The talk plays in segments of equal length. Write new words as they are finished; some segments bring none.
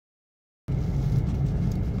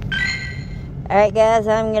Alright guys,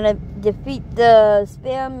 I'm gonna defeat the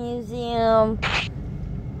Spam Museum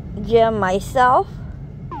gem myself.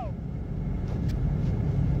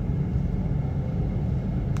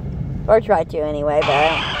 Or try to anyway, but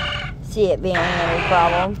I don't see it being any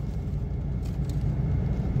problem.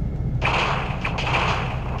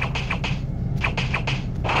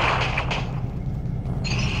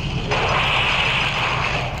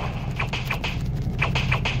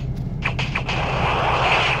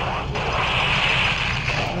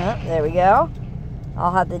 There we go.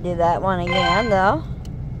 I'll have to do that one again, though.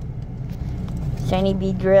 Shiny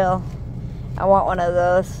Beedrill. I want one of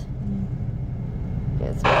those.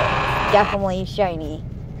 It's definitely shiny.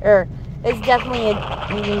 Or, it's definitely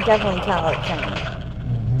you can definitely tell it's shiny.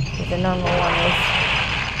 Because the normal one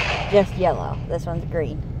is just yellow. This one's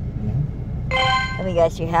green. I think I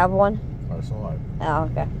should have one. I saw it. Oh,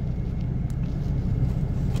 okay.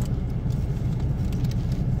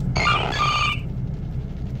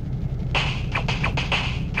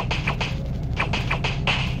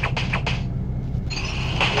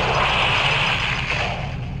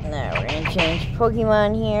 Change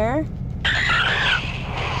Pokemon here.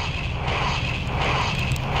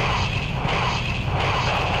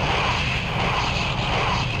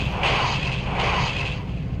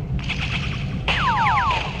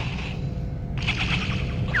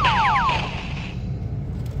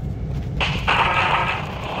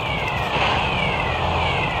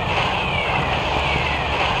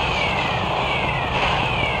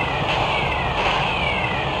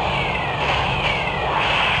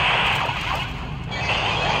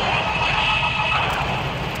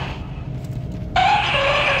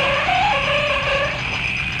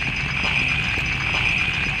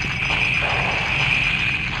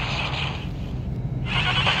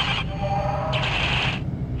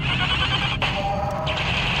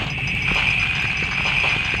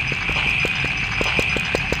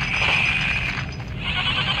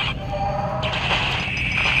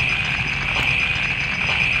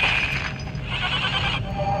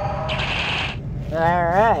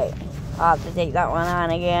 Alright, I'll have to take that one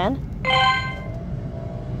on again.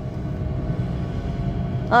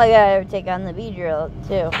 Oh yeah, I would take on the Beedrill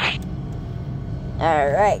too.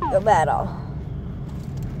 Alright, go battle.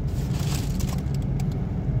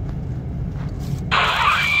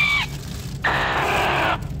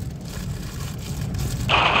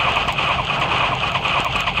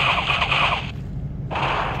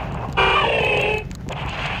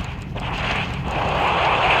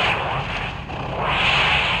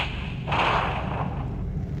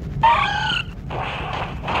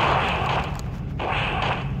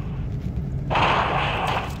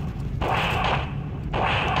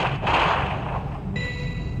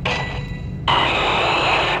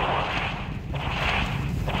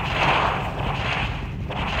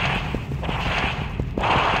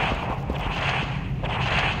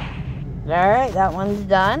 Alright, that one's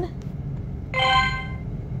done.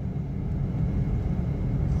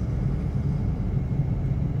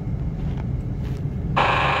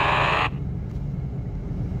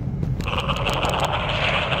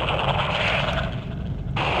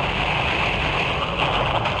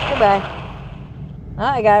 Goodbye. Oh,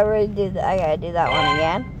 I gotta do that one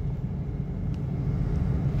again.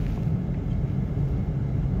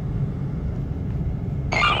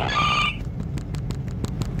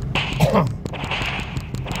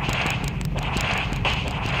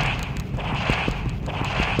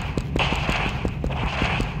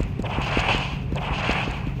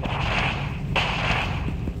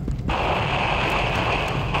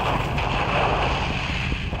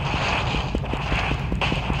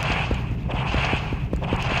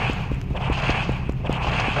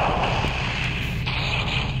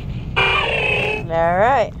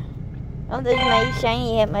 Alright. Oh, there's my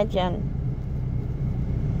shiny Hitmonchan.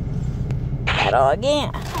 Battle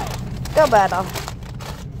again. Go battle.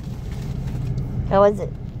 How is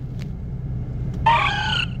it?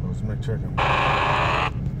 Let's make chicken.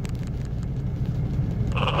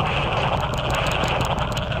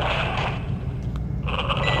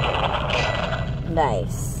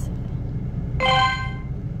 Nice.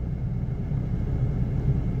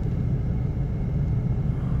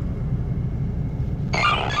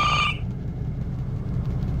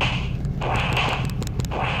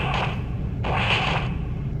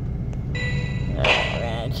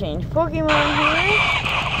 Change Pokemon here.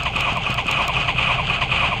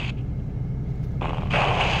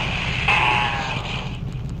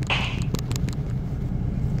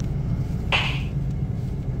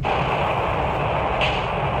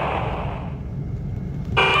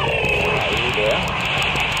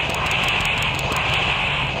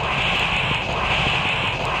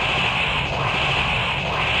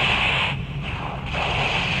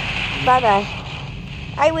 bye-bye.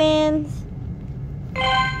 I wins.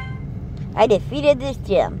 I defeated this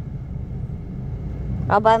gym.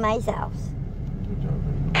 All by myself. Good job,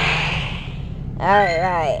 baby.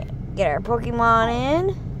 Alright. Get our Pokemon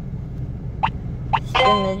in.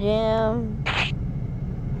 Spin the gym.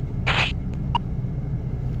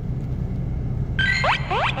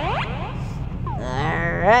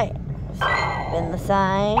 Alright. Spin the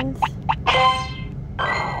signs.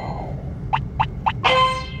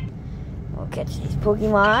 We'll catch these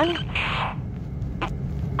Pokemon.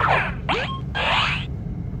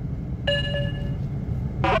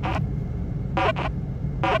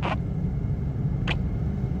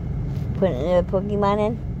 Put another Pokemon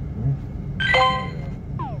in.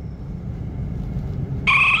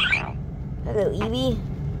 Hello, Eevee.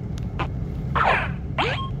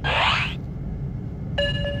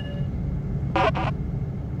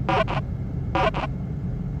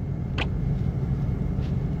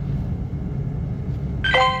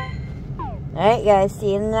 Alright guys,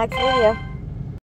 see you in the next video.